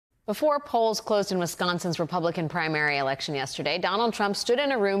Before polls closed in Wisconsin's Republican primary election yesterday, Donald Trump stood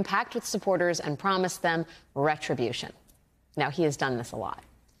in a room packed with supporters and promised them retribution. Now, he has done this a lot.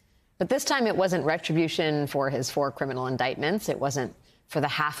 But this time it wasn't retribution for his 4 criminal indictments. It wasn't for the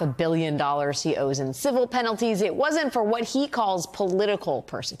 $500 million he owes in civil penalties. It wasn't for what he calls political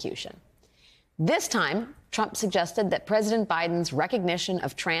persecution. This time, Trump suggested that President Biden's recognition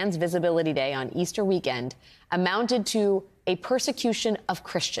of Trans Visibility Day on Easter weekend amounted to a persecution of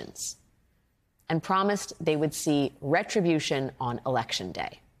Christians and promised they would see retribution on Election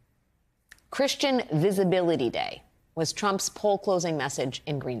Day. Christian Visibility Day was Trump's poll-closing message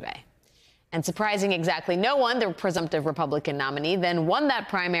in Green Bay. And surprising exactly no one, the presumptive Republican nominee then won that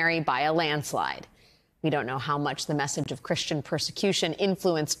primary by a landslide. We don't know how much the message of Christian persecution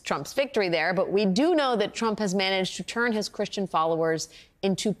influenced Trump's victory there, but we do know that Trump has managed to turn his Christian followers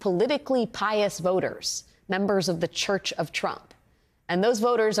into politically pious voters, members of the Church of Trump. And those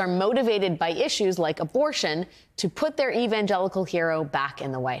voters are motivated by issues like abortion to put their evangelical hero back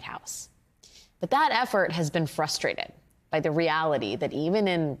in the White House. But that effort has been frustrated by the reality that even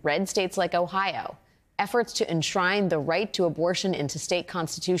in red states like Ohio, efforts to enshrine the right to abortion into state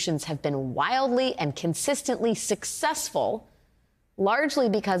constitutions have been wildly and consistently successful, largely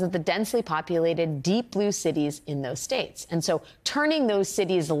because of the densely populated deep blue cities in those states. And so turning those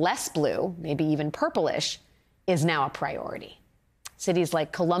cities less blue, maybe even purplish, is now a priority. Cities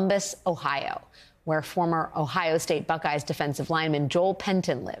like Columbus, Ohio, where former Ohio State Buckeyes defensive lineman Joel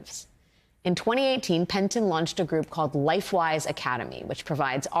Penton lives. In 2018, Penton launched a group called LifeWise Academy, which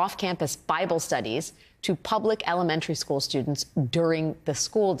provides off-campus Bible studies to public elementary school students during the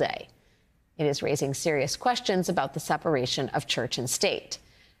school day. It is raising serious questions about the separation of church and state.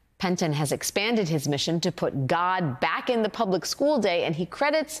 Penton has expanded his mission to put God back in the public school day, and he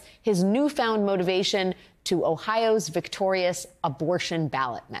credits his newfound motivation to Ohio's victorious abortion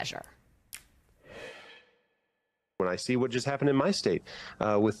ballot measure. When I see what just happened in my state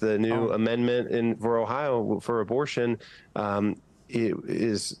with the new amendment for Ohio for abortion, it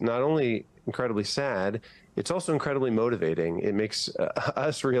is not only incredibly sad, it's also incredibly motivating. It makes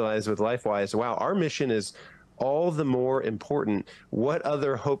us realize with LifeWise, wow, our mission is all the more important. What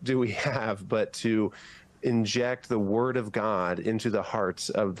other hope do we have but to inject the word of God into the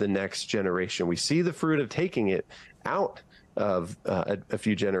hearts of the next generation? We see the fruit of taking it out of a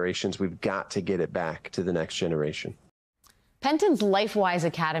few generations. We've got to get it back to the next generation. Penton's LifeWise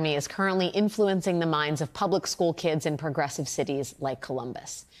Academy is currently influencing the minds of public school kids in progressive cities like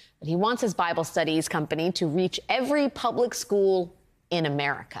Columbus. But he wants his Bible studies company to reach every public school in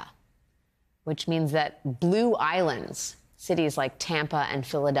America, which means that blue islands, cities like Tampa and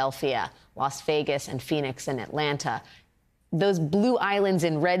Philadelphia, Las Vegas and Phoenix and Atlanta, those blue islands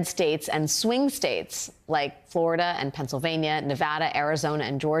in red states and swing states like Florida and Pennsylvania, Nevada, Arizona,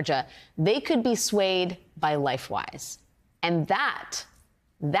 and Georgia, they could be swayed by LifeWise. And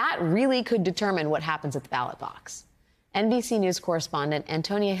that really could determine what happens at the ballot box. NBC News correspondent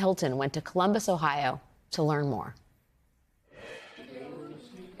Antonia Hylton went to Columbus, Ohio to learn more.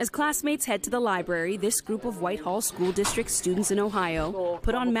 As classmates head to the library, this group of Whitehall School District students in Ohio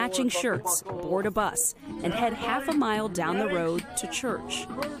put on matching shirts, board a bus, and head half a mile down the road to church.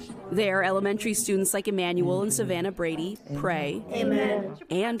 There, elementary students like Emmanuel and Savannah Brady pray Amen.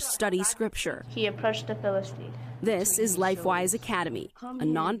 And study scripture. He approached the Philistine. This is LifeWise Academy, a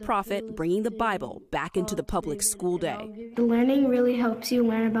nonprofit bringing the Bible back into the public school day. The learning really helps you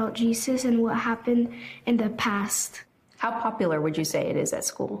learn about Jesus and what happened in the past. How popular would you say it is at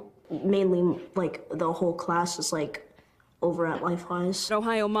school? Mainly, like, the whole class is, like, over at LifeWise.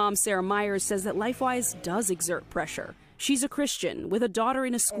 Ohio mom Sarah Myers says that LifeWise does exert pressure. She's a Christian with a daughter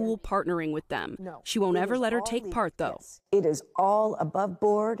in a school partnering with them. She won't ever let her take part, though. It is all above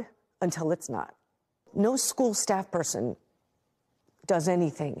board until it's not. No school staff person does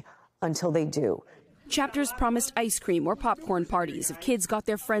anything until they do. Chapters promised ice cream or popcorn parties if kids got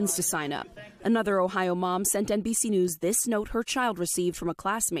their friends to sign up. Another Ohio mom sent NBC News this note her child received from a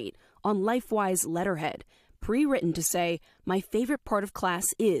classmate on LifeWise letterhead, pre-written to say, "My favorite part of class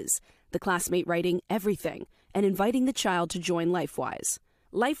is," the classmate writing everything and inviting the child to join LifeWise.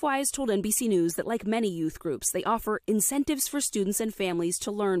 LifeWise told NBC News that like many youth groups, they offer incentives for students and families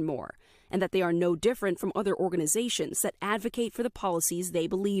to learn more, and that they are no different from other organizations that advocate for the policies they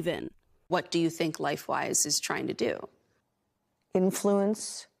believe in. What do you think LifeWise is trying to do?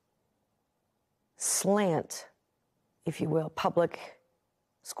 Influence, slant, if you will, public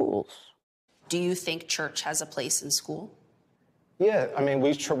schools. Do you think church has a place in school? Yeah, I mean,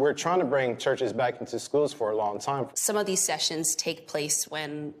 we're trying to bring churches back into schools for a long time. Some of these sessions take place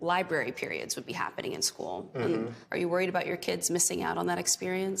when library periods would be happening in school. Are you worried about your kids missing out on that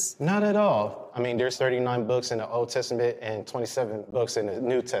experience? Not at all. I mean, there's 39 books in the Old Testament and 27 books in the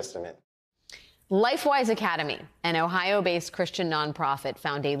New Testament. LifeWise Academy, an Ohio-based Christian nonprofit,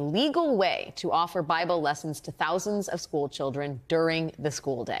 found a legal way to offer Bible lessons to thousands of school children during the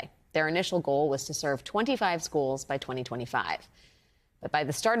school day. Their initial goal was to serve 25 schools by 2025. But by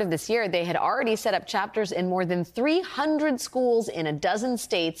the start of this year, they had already set up chapters in more than 300 schools in a dozen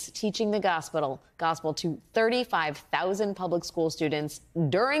states, teaching the gospel to 35,000 public school students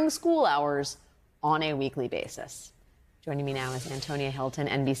during school hours on a weekly basis. Joining me now is Antonia Hylton,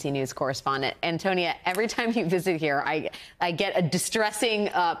 NBC News correspondent. Antonia, every time you visit here, I get a distressing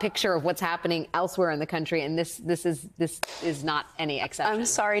picture of what's happening elsewhere in the country, and this is not any exception. I'm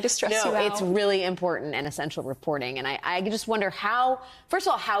sorry to stress you out. No, it's really important and essential reporting, and I just wonder how. First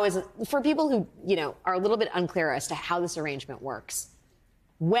of all, how is it for people who are a little bit unclear as to how this arrangement works?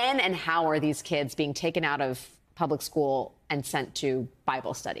 When and how are these kids being taken out of public school and sent to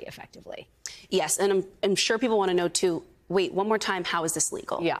Bible study effectively? Yes, and I'm sure people want to know, too, wait, one more time, how is this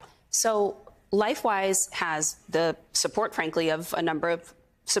legal? Yeah. So LifeWise has the support, frankly, of a number of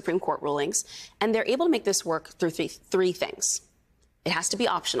Supreme Court rulings, and they're able to make this work through three things. It has to be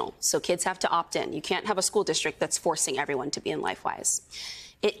optional, so kids have to opt in. You can't have a school district that's forcing everyone to be in LifeWise.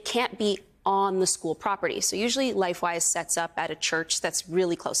 It can't be on the school property. So usually LifeWise sets up at a church that's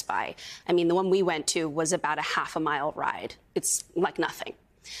really close by. I mean, the one we went to was about a half-a-mile ride. It's like nothing.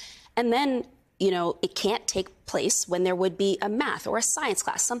 And then, it can't take place when there would be a math or a science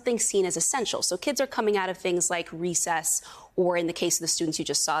class, something seen as essential. So kids are coming out of things like recess, or in the case of the students you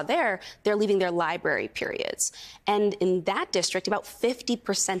just saw there, they're leaving their library periods. And in that district, about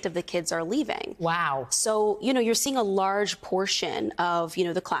 50% of the kids are leaving. Wow. So, you're seeing a large portion of,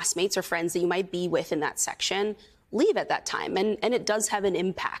 the classmates or friends that you might be with in that section leave at that time. And it does have an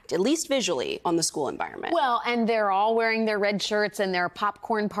impact, at least visually, on the school environment. Well, and they're all wearing their red shirts, and there are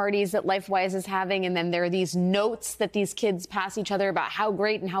popcorn parties that LifeWise is having, and then there are these notes that these kids pass each other about how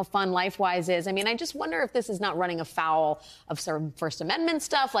great and how fun LifeWise is. I mean, I just wonder if this is not running afoul of some First Amendment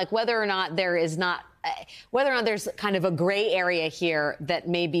stuff, like whether or not there's kind of a gray area here that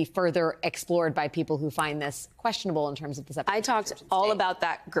may be further explored by people who find this questionable in terms of this. I talked all about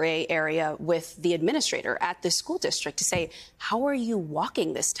that gray area with the administrator at the school district to say, how are you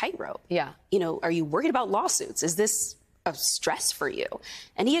walking this tightrope? Yeah. Are you worried about lawsuits? Is this a stress for you?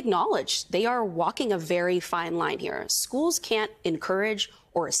 And he acknowledged they are walking a very fine line here. Schools can't encourage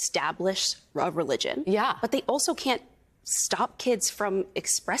or establish a religion. Yeah. But they also can't stop kids from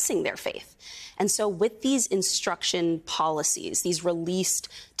expressing their faith. And so with these instruction policies, these released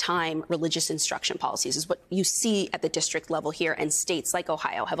time religious instruction policies is what you see at the district level here, and states like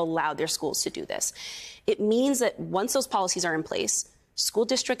Ohio have allowed their schools to do this. It means that once those policies are in place, school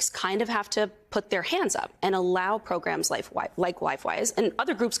districts kind of have to put their hands up and allow programs like LifeWise, and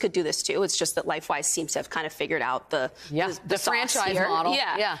other groups could do this too. It's just that LifeWise seems to have kind of figured out the franchise model.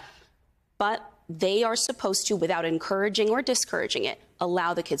 Yeah. But they are supposed to, without encouraging or discouraging it,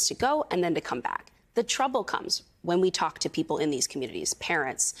 allow the kids to go and then to come back. The trouble comes when we talk to people in these communities,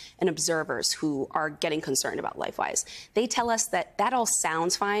 parents and observers who are getting concerned about LifeWise. They tell us that all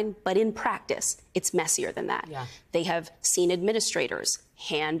sounds fine, but in practice, it's messier than that. Yeah. They have seen administrators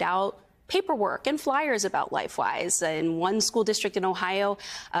hand out paperwork and flyers about LifeWise. In one school district in Ohio,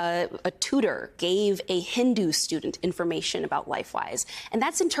 a tutor gave a Hindu student information about LifeWise. And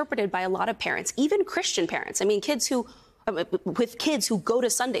that's interpreted by a lot of parents, even Christian parents. I mean, kids who go to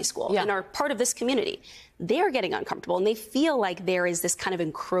Sunday school and are part of this community. They're getting uncomfortable, and they feel like there is this kind of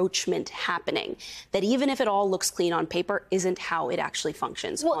encroachment happening that even if it all looks clean on paper, isn't how it actually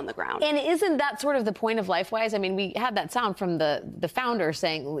functions on the ground. And isn't that sort of the point of LifeWise? I mean, we had that sound from the founder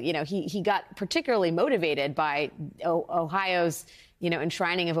saying, he got particularly motivated by Ohio's,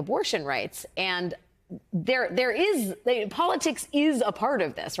 enshrining of abortion rights. And politics is a part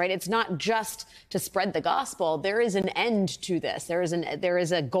of this, right? It's not just to spread the gospel. There is an end to this. There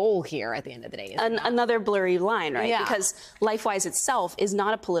is a goal here at the end of the day. Another blurry line, right? Yeah. Because LifeWise itself is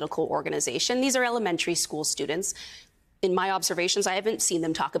not a political organization. These are elementary school students. In my observations, I haven't seen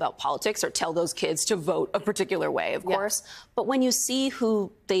them talk about politics or tell those kids to vote a particular way, of course. But when you see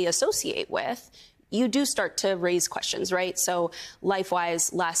who they associate with, you do start to raise questions, right? So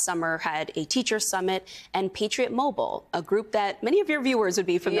LifeWise last summer had a teacher summit, and Patriot Mobile, a group that many of your viewers would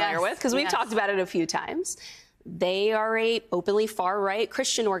be familiar with because we've talked about it a few times. They are a openly far-right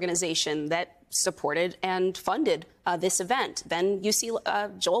Christian organization that supported and funded this event. Then you see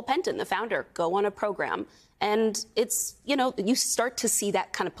Joel Penton, the founder, go on a program. And it's, you start to see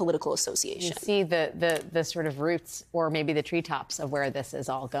that kind of political association. You see the sort of roots or maybe the treetops of where this is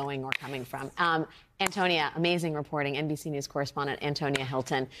all going or coming from. Antonia, amazing reporting. NBC News correspondent Antonia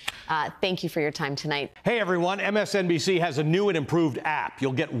Hylton. Thank you for your time tonight. Hey, everyone. MSNBC has a new and improved app.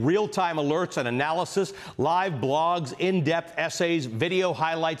 You'll get real-time alerts and analysis, live blogs, in-depth essays, video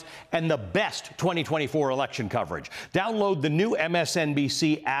highlights, and the best 2024 election coverage. Download the new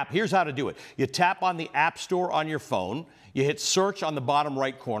MSNBC app. Here's how to do it. You tap on the App Store on your phone. You hit search on the bottom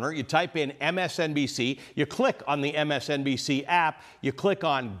right corner. You type in MSNBC. You click on the MSNBC app. You click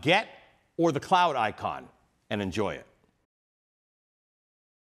on Get or the cloud icon and enjoy it.